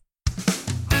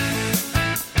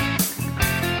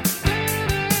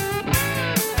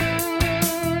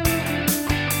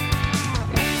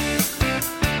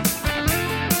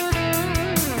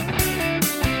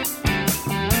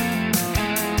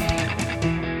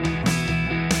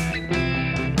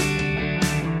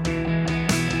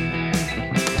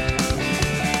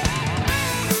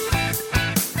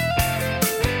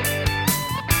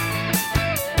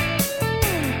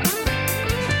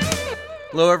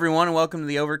Hello, everyone, and welcome to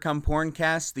the Overcome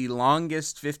Porncast, the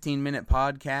longest 15-minute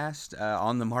podcast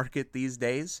on the market these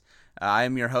days. I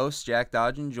am your host, Jack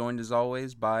Dodgen, joined as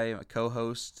always by my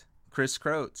co-host, Chris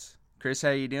Croats. Chris,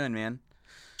 how you doing, man?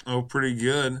 Oh, pretty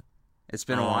good. It's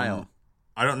been a while.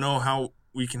 I don't know how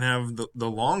we can have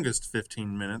the longest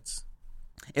 15 minutes.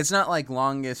 It's not like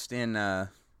longest in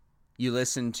you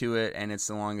listen to it and it's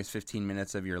the longest 15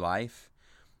 minutes of your life,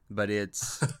 but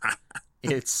it's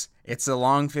it's a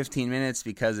long 15 minutes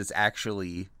because it's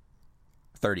actually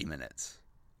 30 minutes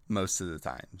most of the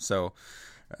time. So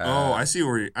I see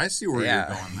where you're going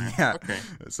there. Yeah. Okay.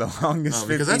 It's the longest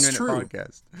 15-minute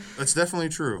podcast. That's definitely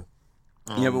true.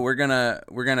 Yeah, but we're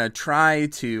gonna try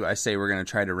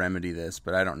to remedy this,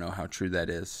 but I don't know how true that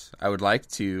is. I would like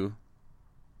to,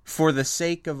 for the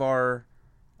sake of our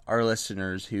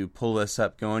listeners who pull us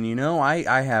up going,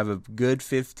 I have a good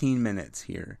 15 minutes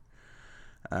here.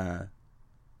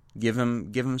 Give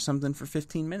them something for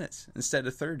 15 minutes instead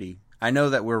of 30. I know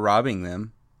that we're robbing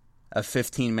them of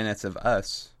 15 minutes of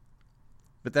us,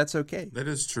 but that's okay. That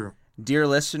is true. Dear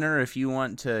listener, if you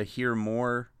want to hear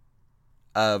more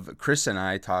of Chris and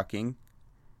I talking,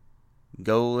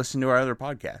 go listen to our other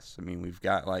podcasts. I mean, we've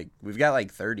got like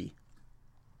 30.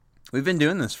 We've been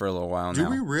doing this for a little while now.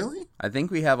 Do we really? I think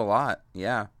we have a lot.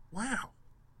 Yeah. Wow.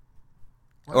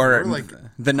 Or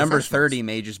the number 30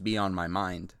 may just be on my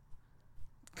mind.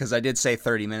 Because I did say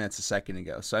 30 minutes a second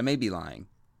ago, so I may be lying.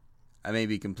 I may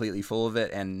be completely full of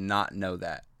it and not know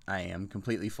that I am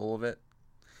completely full of it,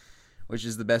 which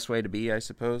is the best way to be, I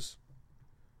suppose.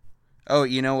 Oh,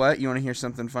 you know what? You want to hear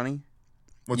something funny?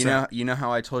 What's that? You know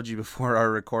how I told you before our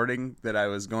recording that I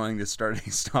was going to start a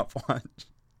stopwatch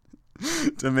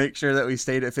to make sure that we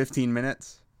stayed at 15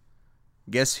 minutes?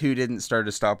 Guess who didn't start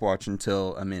a stopwatch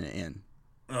until a minute in?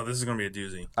 Oh, this is going to be a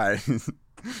doozy.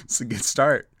 It's a good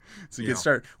start. It's a good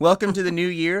start. Welcome to the new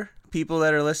year, people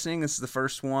that are listening. This is the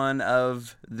first one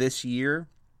of this year,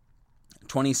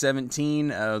 2017.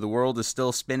 The world is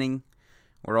still spinning.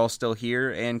 We're all still here,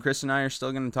 and Chris and I are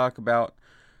still going to talk about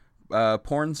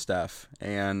porn stuff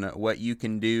and what you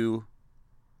can do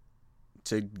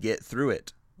to get through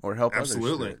it or help others through it.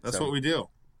 Absolutely. That's what we do.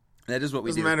 That is what we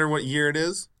do. Doesn't matter what year it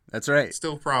is. That's right.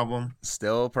 Still a problem.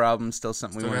 Still a problem. Still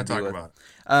something we want to talk deal with.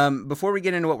 about. Before we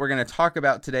get into what we're going to talk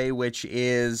about today, which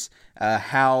is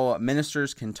how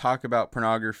ministers can talk about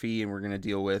pornography, and we're going to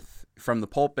deal with from the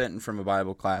pulpit and from a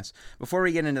Bible class. Before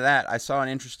we get into that, I saw an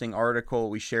interesting article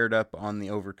we shared up on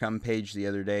the Overcome page the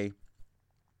other day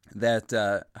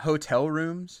that hotel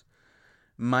rooms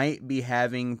might be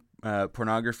having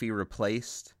pornography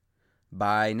replaced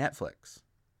by Netflix.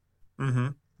 Mm-hmm.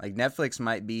 Like, Netflix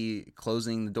might be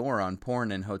closing the door on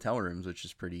porn in hotel rooms, which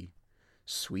is pretty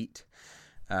sweet.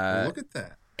 Look at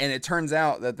that. And it turns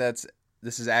out that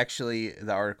this is actually,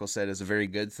 the article said, is a very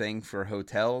good thing for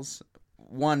hotels.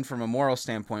 One, from a moral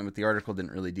standpoint, but the article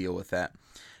didn't really deal with that.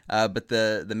 But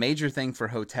the major thing for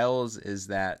hotels is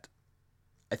that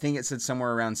I think it said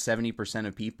somewhere around 70%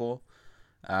 of people,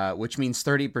 which means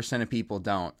 30% of people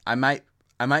don't. I might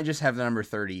just have the number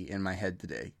 30 in my head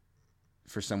today,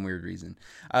 for some weird reason.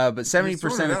 But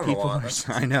 70% of people are,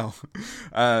 I know,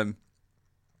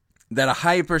 that a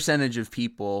high percentage of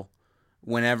people,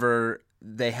 whenever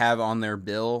they have on their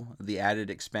bill the added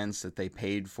expense that they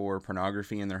paid for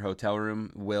pornography in their hotel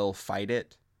room, will fight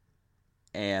it,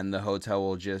 and the hotel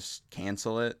will just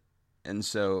cancel it. And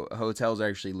so hotels are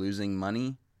actually losing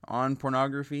money on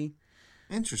pornography.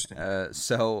 Interesting.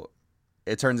 So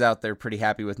it turns out they're pretty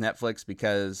happy with Netflix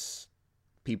because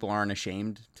people aren't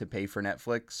ashamed to pay for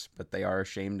Netflix, but they are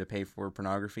ashamed to pay for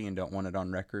pornography and don't want it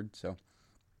on record. So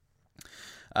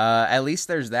at least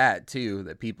there's that too,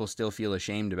 that people still feel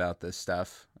ashamed about this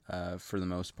stuff for the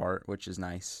most part, which is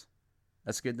nice.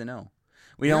 That's good to know.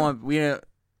 We don't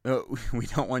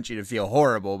want you to feel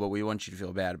horrible, but we want you to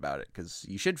feel bad about it, because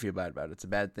you should feel bad about it. It's a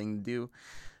bad thing to do.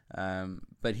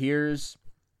 But here's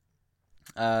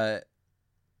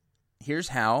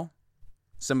how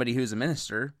somebody who's a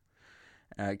minister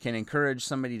can encourage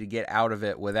somebody to get out of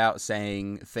it without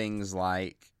saying things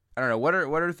like, I don't know, what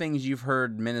are things you've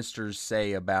heard ministers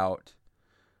say about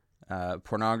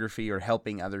pornography or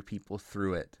helping other people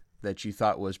through it that you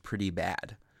thought was pretty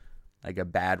bad, like a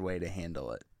bad way to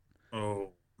handle it?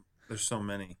 Oh, there's so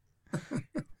many.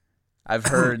 I've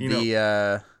heard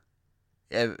if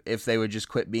they would just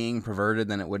quit being perverted,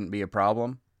 then it wouldn't be a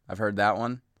problem. I've heard that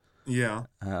one. Yeah.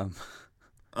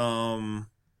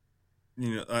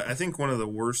 I think one of the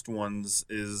worst ones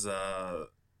is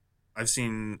I've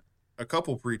seen a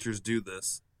couple preachers do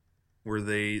this, where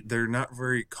they're not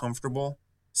very comfortable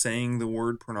saying the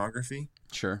word pornography.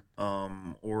 Sure.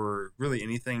 Or really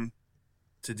anything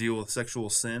to deal with sexual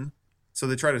sin. so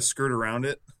they try to skirt around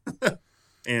it,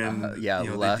 and yeah, they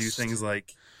do lust. things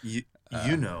like you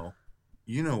know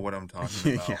what I'm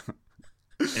talking about, Yeah.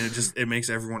 and it makes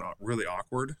everyone really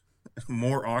awkward,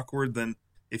 more awkward than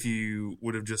if you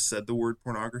would have just said the word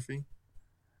pornography.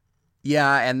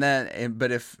 Yeah, and then,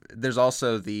 but if there's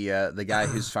also the guy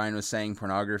who's fine with saying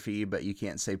pornography, but you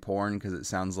can't say porn because it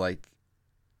sounds like,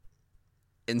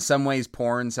 in some ways,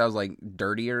 porn sounds like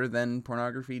dirtier than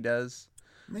pornography does.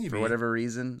 Maybe For whatever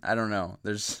reason. I don't know.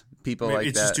 There's people Maybe like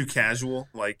it's that. just too casual.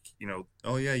 Like,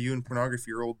 oh yeah, you and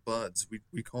pornography are old buds.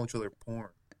 We call each other porn.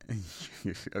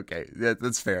 Okay,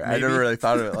 that's fair. Maybe. I never really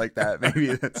thought of it like that.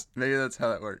 Maybe that's how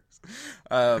that works.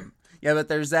 Yeah, but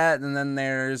there's that, and then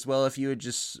there's, well, if you would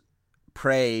just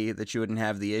pray that you wouldn't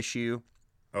have the issue.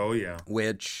 Oh yeah.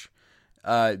 Which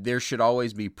there should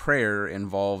always be prayer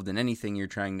involved in anything you're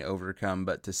trying to overcome,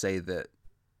 but to say that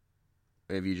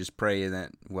if you just pray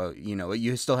that, well,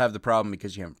 you still have the problem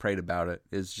because you haven't prayed about it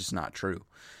is just not true.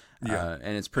 Yeah.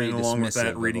 And it's pretty And dismissive along with that,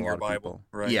 of reading a your lot of Bible, people.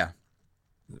 right? Yeah.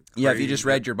 Yeah, if you just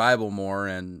read your Bible more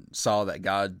and saw that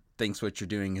God thinks what you're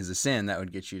doing is a sin, that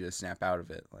would get you to snap out of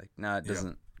it. Like, no, it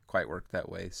doesn't quite work that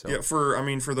way. So yeah,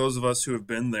 for those of us who have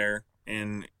been there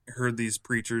and heard these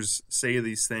preachers say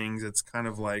these things, it's kind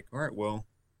of like, all right, well,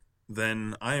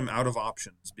 then I am out of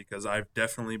options because I've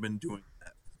definitely been doing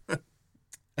that.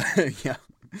 Yeah.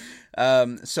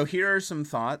 So here are some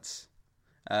thoughts.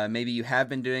 Maybe you have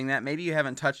been doing that. Maybe you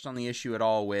haven't touched on the issue at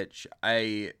all, which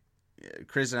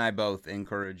Chris and I both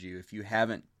encourage you. If you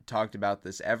haven't talked about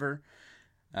this ever,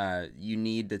 you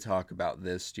need to talk about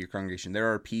this to your congregation.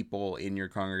 There are people in your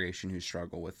congregation who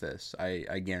struggle with this.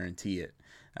 I guarantee it.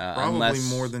 Probably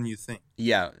more than you think.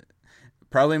 Yeah,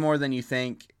 probably more than you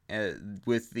think.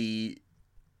 With the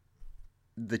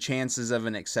chances of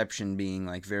an exception being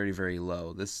like very, very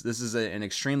low. This is an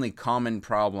extremely common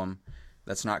problem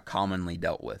that's not commonly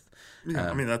dealt with.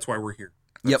 Yeah, that's why we're here.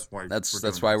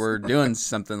 That's why we're doing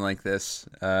something like this,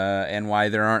 and why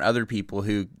there aren't other people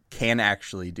who can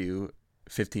actually do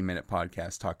 15-minute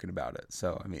podcasts talking about it.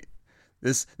 So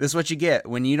this is what you get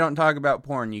when you don't talk about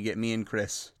porn. You get me and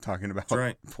Chris talking about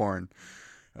porn.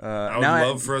 I would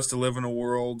love for us to live in a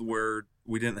world where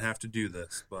we didn't have to do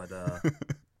this, but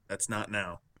that's not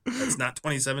now. That's not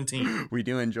 2017. We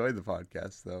do enjoy the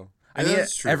podcast, though.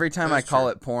 Every time I call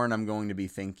it porn, I'm going to be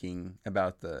thinking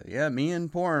about me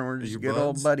and porn. We're just good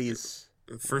old buddies.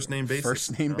 First name basis.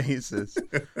 Basis.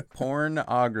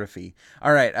 Pornography.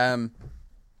 All right.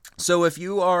 So if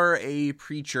you are a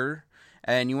preacher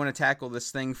and you want to tackle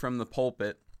this thing from the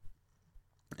pulpit,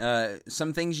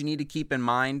 some things you need to keep in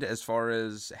mind as far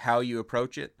as how you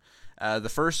approach it. The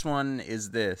first one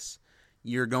is this.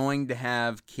 You're going to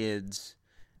have kids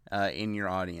in your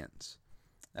audience.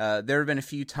 There have been a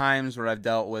few times where I've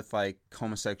dealt with like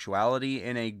homosexuality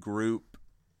in a group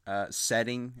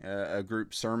setting, a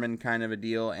group sermon kind of a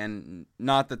deal, and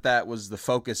not that was the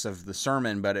focus of the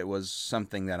sermon, but it was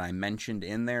something that I mentioned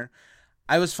in there.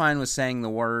 I was fine with saying the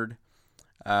word.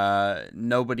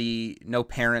 No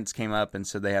parents came up and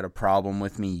said they had a problem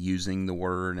with me using the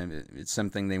word, and it's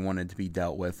something they wanted to be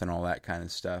dealt with and all that kind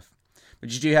of stuff.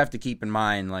 But you do have to keep in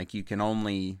mind, like, you can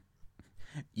only,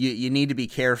 you need to be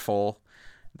careful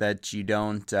that you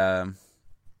don't,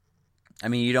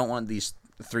 you don't want these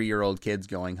 3-year-old kids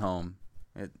going home.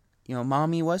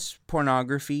 Mommy, what's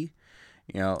pornography?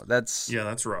 That's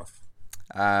rough.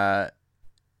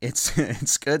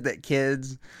 It's good that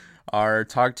kids are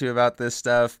talked to about this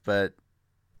stuff, but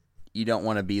you don't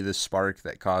want to be the spark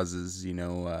that causes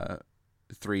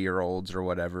 3-year-olds or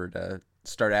whatever to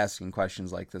start asking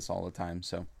questions like this all the time.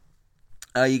 So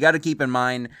you got to keep in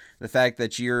mind the fact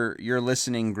that your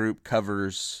listening group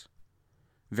covers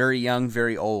very young,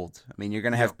 very old. You're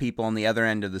going to have people on the other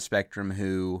end of the spectrum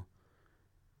who,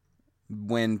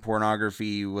 when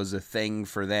pornography was a thing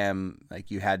for them,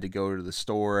 like, you had to go to the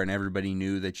store and everybody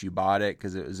knew that you bought it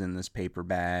because it was in this paper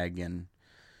bag. And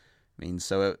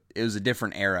so it was a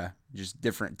different era, just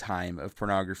different time of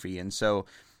pornography. And so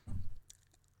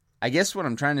I guess what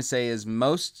I'm trying to say is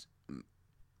most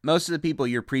of the people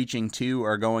you're preaching to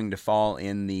are going to fall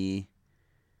in the,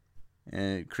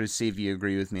 Chris, see if you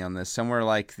agree with me on this, somewhere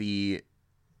like the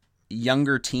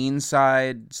younger teen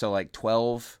side, so like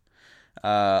 12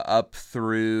 up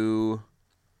through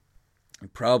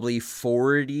probably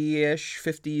 40-ish,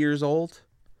 50 years old.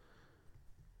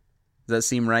 Does that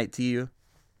seem right to you?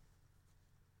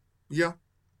 Yeah,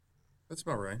 that's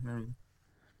about right.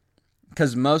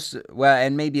 Because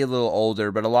and maybe a little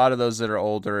older, but a lot of those that are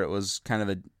older, it was kind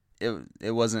of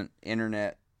it wasn't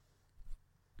internet.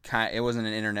 It wasn't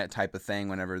an internet type of thing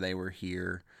whenever they were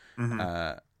here.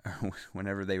 Mm-hmm.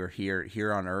 whenever they were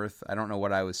here on earth. I don't know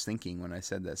what I was thinking when I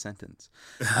said that sentence.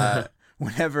 Uh,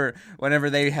 whenever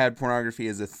they had pornography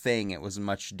as a thing, it was a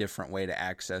much different way to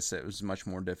access it. It was much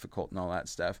more difficult and all that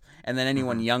stuff. And then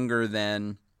anyone Mm-hmm. younger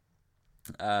than,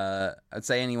 I'd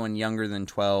say anyone younger than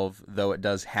 12, though it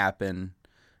does happen.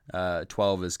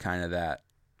 12 is kind of that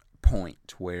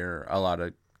point where a lot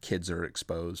of kids are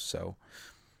exposed. So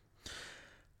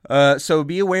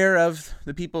be aware of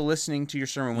the people listening to your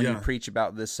sermon when you Yeah. preach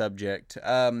about this subject.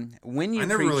 When you I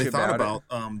never preach really thought about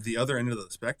about the other end of the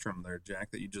spectrum there,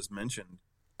 Jack, that you just mentioned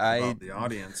I about the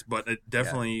audience, but it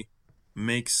definitely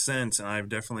makes sense, and I've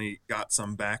definitely got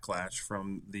some backlash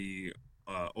from the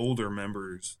older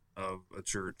members of a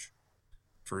church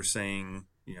for saying,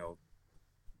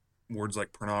 words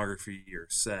like pornography or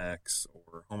sex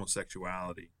or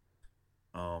homosexuality,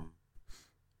 um,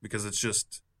 because it's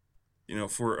just,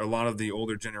 for a lot of the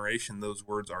older generation, those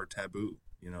words are taboo.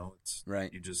 It's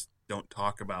right, you just don't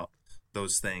talk about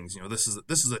those things. This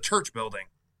is a church building.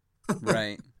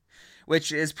 right,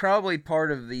 which is probably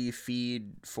part of the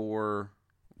feed for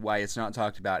why it's not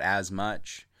talked about as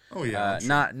much. Oh yeah, I'm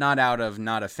sure. Not out of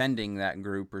not offending that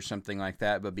group or something like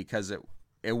that, but because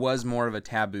it was more of a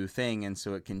taboo thing, and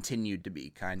so it continued to be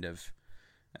kind of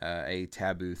a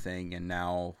taboo thing, and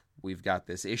now we've got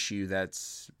this issue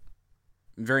that's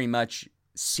very much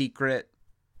secret,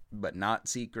 but not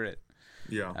secret.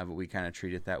 Yeah. But we kind of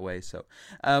treat it that way. So,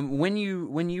 when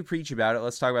you preach about it,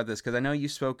 let's talk about this because I know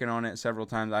you've spoken on it several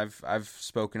times. I've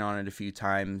spoken on it a few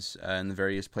times in the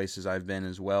various places I've been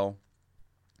as well.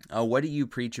 What do you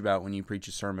preach about when you preach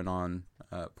a sermon on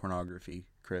pornography,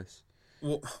 Chris?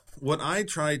 Well, what I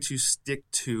try to stick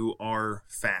to are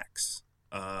facts.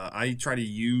 I try to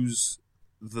use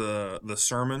the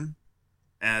sermon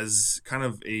as kind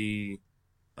of a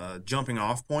jumping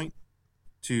off point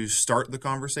to start the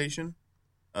conversation,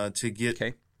 to get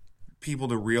Okay. people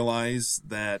to realize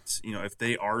that if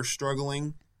they are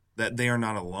struggling, that they are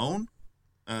not alone.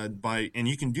 And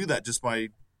you can do that just by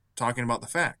talking about the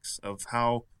facts of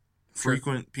how Sure.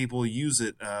 frequent people use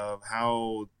it, of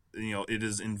how it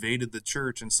has invaded the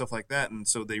church and stuff like that, and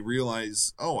so they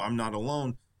realize, oh, I'm not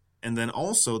alone. And then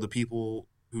also the people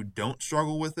who don't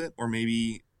struggle with it, or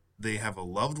maybe they have a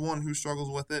loved one who struggles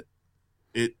with it,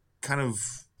 it kind of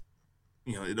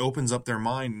it opens up their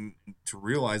mind to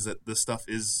realize that this stuff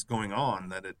is going on,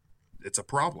 that it's a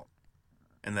problem,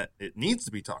 and that it needs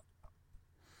to be talked about.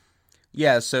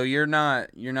 Yeah. So you're not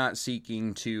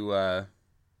seeking to.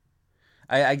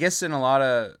 I guess in a lot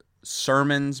of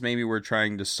sermons, maybe we're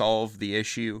trying to solve the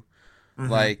issue. Mm-hmm.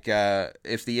 Like,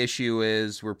 if the issue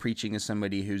is we're preaching to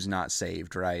somebody who's not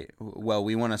saved, right? Well,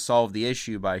 we want to solve the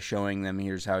issue by showing them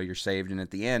here's how you're saved, and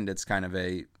at the end, it's kind of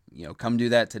a come do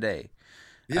that today.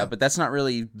 Yeah. But that's not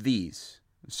really these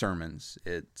sermons.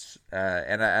 It's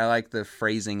and I like the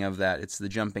phrasing of that. It's the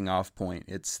jumping off point.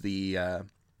 It's the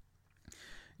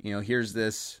here's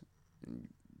this,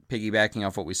 piggybacking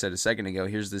off what we said a second ago.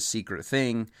 Here's this secret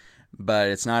thing, but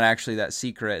it's not actually that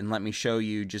secret, and let me show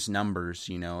you just numbers,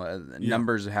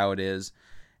 numbers of how it is.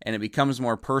 And it becomes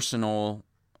more personal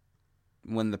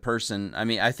when the person,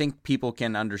 I think people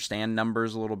can understand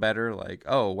numbers a little better, like,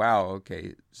 oh, wow,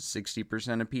 okay,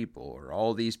 60% of people, or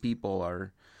all these people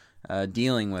are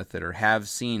dealing with it, or have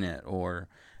seen it, or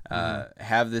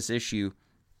have this issue.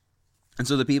 And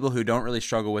so the people who don't really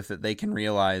struggle with it, they can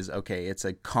realize, okay, it's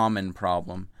a common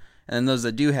problem. And then those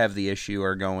that do have the issue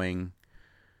are going,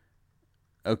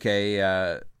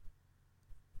 okay,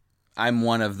 I'm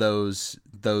one of those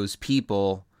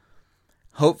people.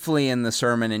 Hopefully in the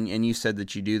sermon, and you said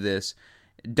that you do this,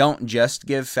 don't just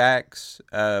give facts.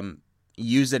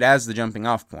 Use it as the jumping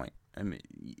off point.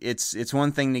 It's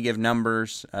one thing to give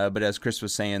numbers, but as Chris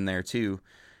was saying there too,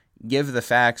 give the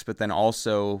facts, but then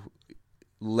also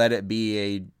let it be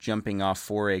a jumping off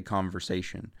for a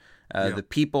conversation. The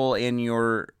people in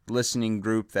your listening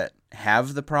group that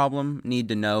have the problem need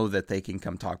to know that they can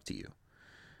come talk to you.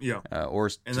 Yeah. Or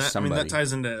and to somebody. that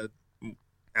ties into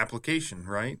application,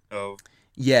 right? Of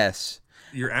yes.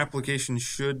 Your application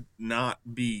should not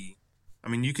be,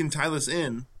 you can tie this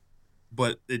in,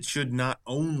 but it should not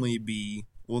only be,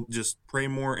 well, just pray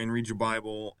more and read your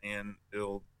Bible and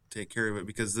it'll take care of it,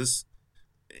 because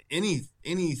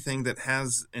anything that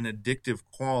has an addictive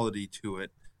quality to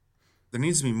it, there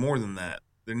needs to be more than that.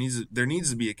 There needs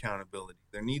to be accountability.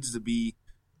 There needs to be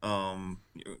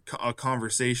a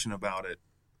conversation about it,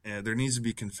 and there needs to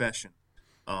be confession.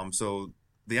 So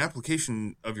the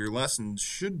application of your lesson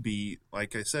should be,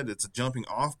 like I said, it's a jumping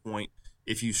off point.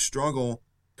 If you struggle,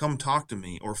 come talk to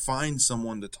me, or find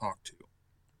someone to talk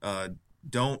to.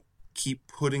 Don't keep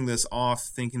putting this off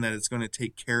thinking that it's going to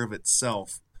take care of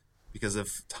itself. Because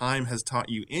if time has taught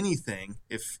you anything,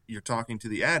 if you're talking to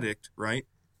the addict, right?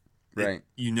 Right.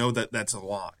 You know that that's a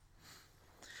lie.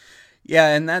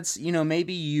 Yeah, and that's,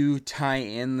 maybe you tie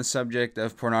in the subject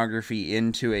of pornography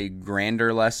into a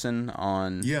grander lesson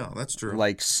on, Yeah, that's true.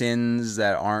 like, sins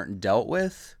that aren't dealt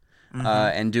with, Mm-hmm.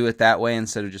 and do it that way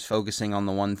instead of just focusing on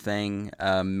the one thing.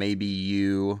 Maybe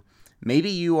you're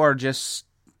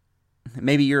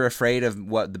afraid of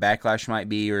what the backlash might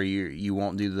be, or you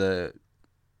won't do the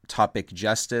topic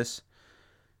justice.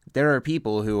 There are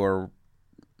people who are,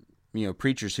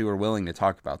 preachers who are willing to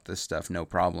talk about this stuff, no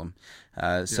problem.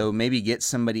 So maybe get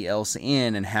somebody else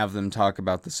in and have them talk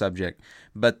about the subject.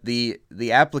 But the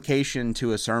application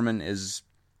to a sermon is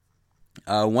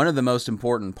one of the most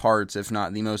important parts, if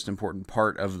not the most important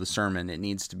part of the sermon. It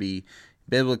needs to be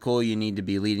biblical. You need to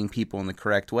be leading people in the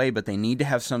correct way, but they need to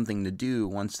have something to do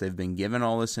once they've been given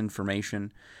all this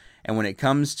information. And when it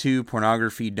comes to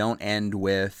pornography, don't end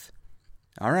with,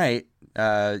 all right,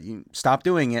 stop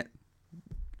doing it.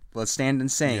 Let's stand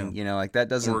and sing. Like that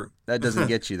doesn't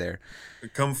get you there.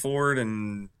 Come forward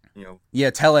and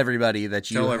tell everybody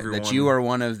that you are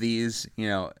one of these.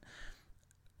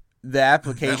 The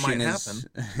application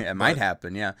it might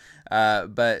happen. Yeah,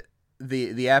 but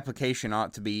the application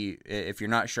ought to be, if you're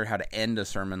not sure how to end a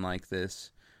sermon like this,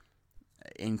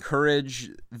 encourage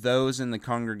those in the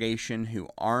congregation who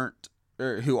are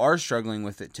struggling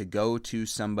with it to go to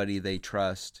somebody they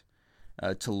trust,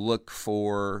 to look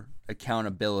for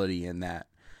accountability in that,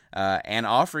 and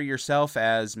offer yourself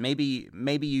as maybe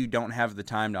you don't have the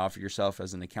time to offer yourself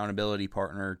as an accountability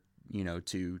partner,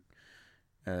 to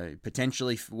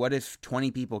potentially, what if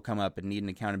 20 people come up and need an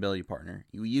accountability partner?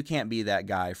 You can't be that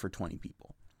guy for 20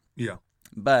 people. Yeah.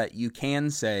 But you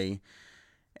can say,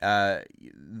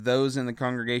 those in the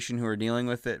congregation who are dealing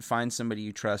with it, find somebody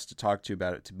you trust to talk to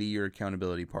about it, to be your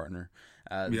accountability partner.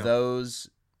 Those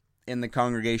in the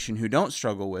congregation who don't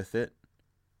struggle with it,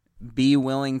 be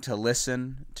willing to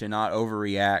listen, to not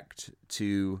overreact,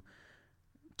 to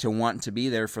want to be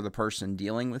there for the person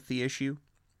dealing with the issue.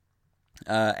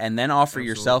 And then offer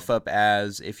yourself up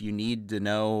as, if you need to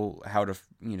know how to,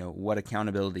 what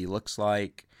accountability looks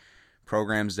like,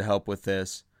 programs to help with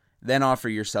this, then offer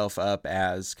yourself up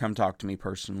as, come talk to me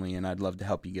personally, and I'd love to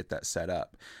help you get that set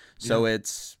up. So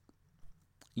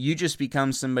you just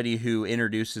become somebody who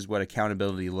introduces what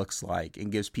accountability looks like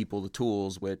and gives people the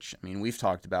tools, which, we've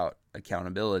talked about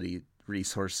accountability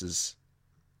resources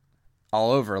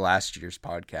all over last year's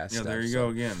podcast. Yeah, there you go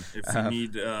again. If you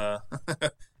need,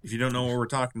 if you don't know what we're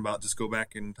talking about, just go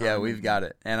back and we've got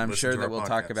it, and I'm sure that we'll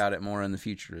talk about it more in the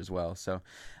future as well. So,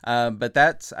 but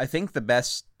that's, I think, the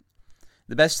best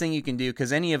thing you can do,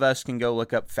 because any of us can go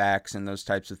look up facts and those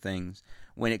types of things.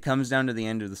 When it comes down to the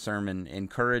end of the sermon,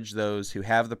 encourage those who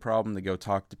have the problem to go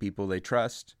talk to people they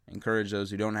trust. Encourage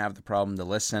those who don't have the problem to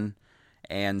listen,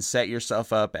 and set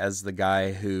yourself up as the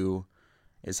guy who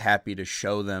is happy to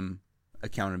show them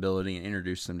accountability and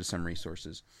introduce them to some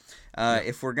resources.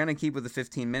 If we're going to keep with the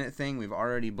 15-minute thing, we've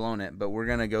already blown it, but we're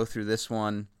going to go through this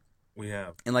one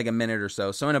in like a minute or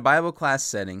so. So in a Bible class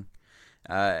setting,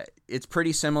 it's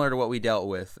pretty similar to what we dealt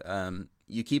with.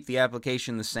 You keep the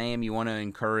application the same. You want to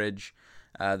encourage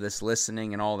this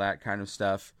listening and all that kind of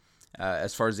stuff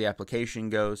as far as the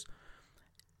application goes.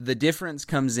 The difference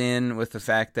comes in with the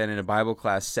fact that in a Bible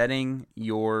class setting,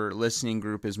 your listening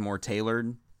group is more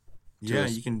tailored.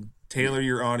 You can tailor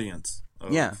your audience.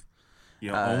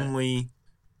 Only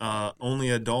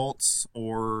adults,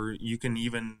 or you can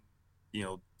even,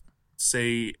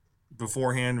 say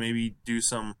beforehand, maybe do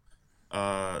some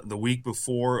the week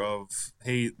before of,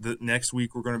 hey, the next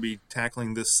week we're going to be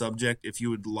tackling this subject. If you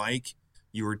would like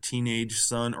your teenage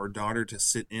son or daughter to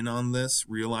sit in on this,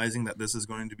 realizing that this is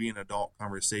going to be an adult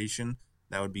conversation,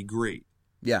 that would be great.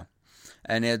 Yeah.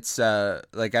 And it's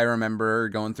like, I remember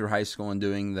going through high school and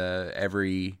doing the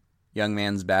every young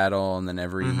man's battle and then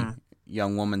every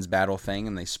young woman's battle thing,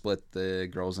 and they split the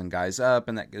girls and guys up,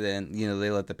 and then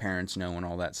they let the parents know and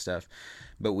all that stuff.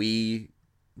 But we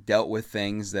dealt with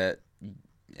things that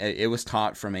it was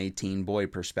taught from a teen boy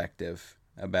perspective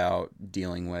about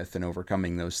dealing with and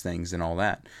overcoming those things and all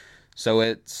that. So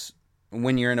it's,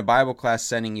 when you're in a Bible class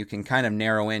setting, you can kind of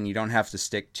narrow in. You don't have to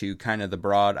stick to kind of the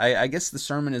broad. I guess the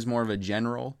sermon is more of a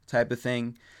general type of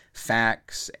thing,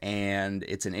 facts, and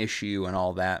it's an issue and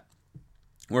all that.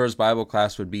 Whereas Bible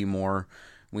class would be more,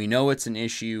 we know it's an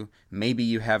issue. Maybe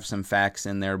you have some facts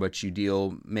in there, but you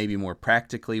deal maybe more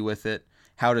practically with it.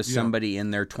 How does somebody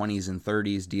in their 20s and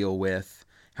 30s deal with?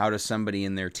 How does somebody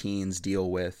in their teens deal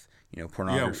with,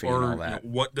 pornography and all that?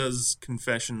 What does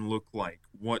confession look like?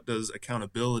 What does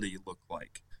accountability look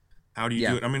like? How do you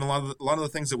do it? A lot of the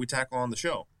things that we tackle on the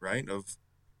show, right? Of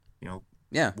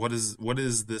Yeah. what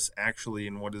is this actually,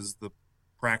 and what is the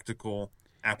practical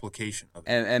application of it?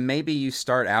 And maybe you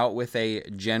start out with a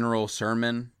general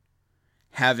sermon,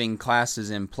 having classes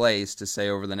in place to say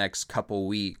over the next couple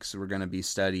weeks we're going to be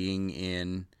studying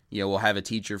in, we'll have a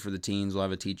teacher for the teens, we'll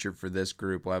have a teacher for this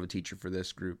group, we'll have a teacher for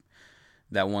this group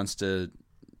that wants to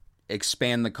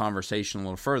expand the conversation a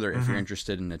little further if you're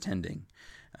interested in attending.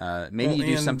 Maybe you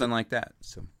do something like that.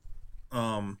 So,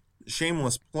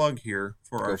 shameless plug here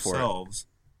for ourselves.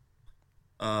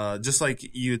 Just like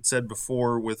you had said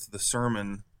before with the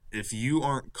sermon, if you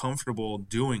aren't comfortable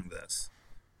doing this,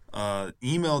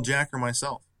 email Jack or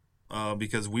myself,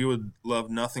 because we would love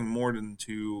nothing more than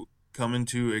to come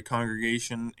into a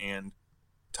congregation and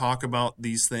talk about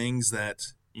these things that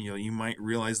you might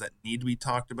realize that need to be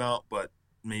talked about, but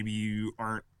maybe you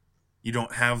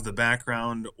don't have the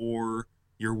background, or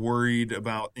you're worried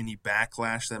about any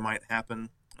backlash that might happen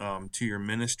to your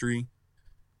ministry.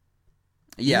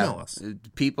 Yeah, email us.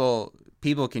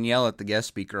 People can yell at the guest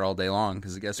speaker all day long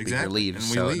because the guest speaker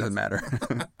leaves, so leave. It doesn't matter.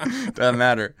 Doesn't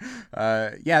matter.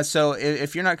 So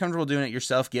if you're not comfortable doing it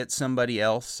yourself, get somebody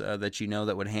else that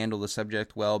that would handle the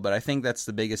subject well. But I think that's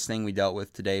the biggest thing we dealt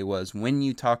with today was when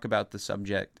you talk about the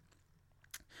subject,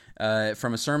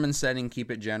 from a sermon setting,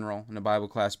 keep it general. In a Bible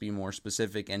class, be more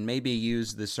specific, and maybe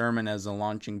use the sermon as a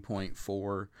launching point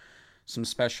for some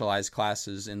specialized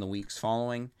classes in the weeks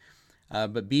following.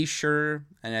 But be sure,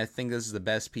 and I think this is the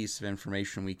best piece of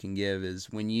information we can give, is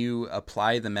when you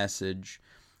apply the message,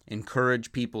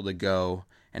 encourage people to go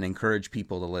and encourage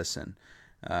people to listen.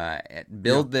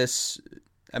 Build this.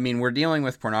 I mean, we're dealing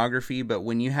with pornography, but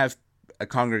when you have a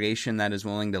congregation that is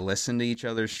willing to listen to each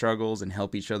other's struggles and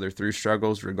help each other through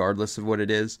struggles, regardless of what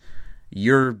it is,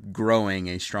 you're growing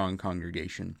a strong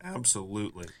congregation.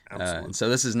 Absolutely. So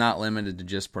this is not limited to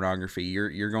just pornography.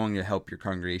 You're going to help your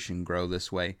congregation grow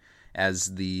this way,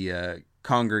 as the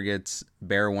congregates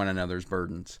bear one another's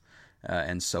burdens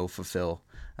and so fulfill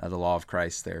the law of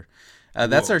Christ there.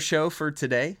 That's our show for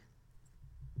today.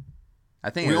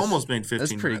 I think we almost made 15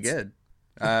 minutes. That's pretty good.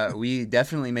 We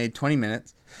definitely made 20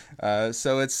 minutes.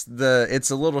 So it's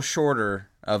a little shorter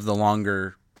of the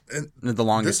longest.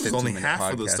 This is only half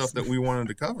podcast. Of the stuff that we wanted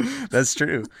to cover. That's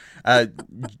true.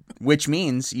 Which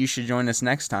means you should join us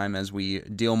next time as we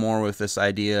deal more with this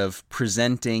idea of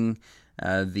presenting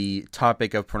the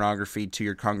topic of pornography to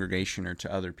your congregation or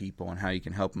to other people and how you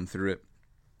can help them through it.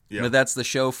 Yeah. But that's the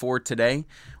show for today.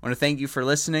 I want to thank you for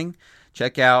listening.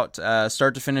 Check out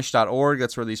starttofinish.org.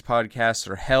 That's where these podcasts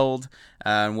are held.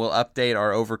 And we'll update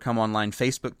our Overcome Online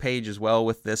Facebook page as well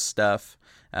with this stuff.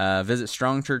 Visit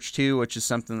Strong Church 2, which is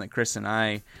something that Chris and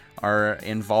I are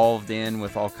involved in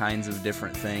with all kinds of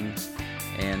different things.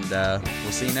 And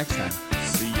we'll see you next time.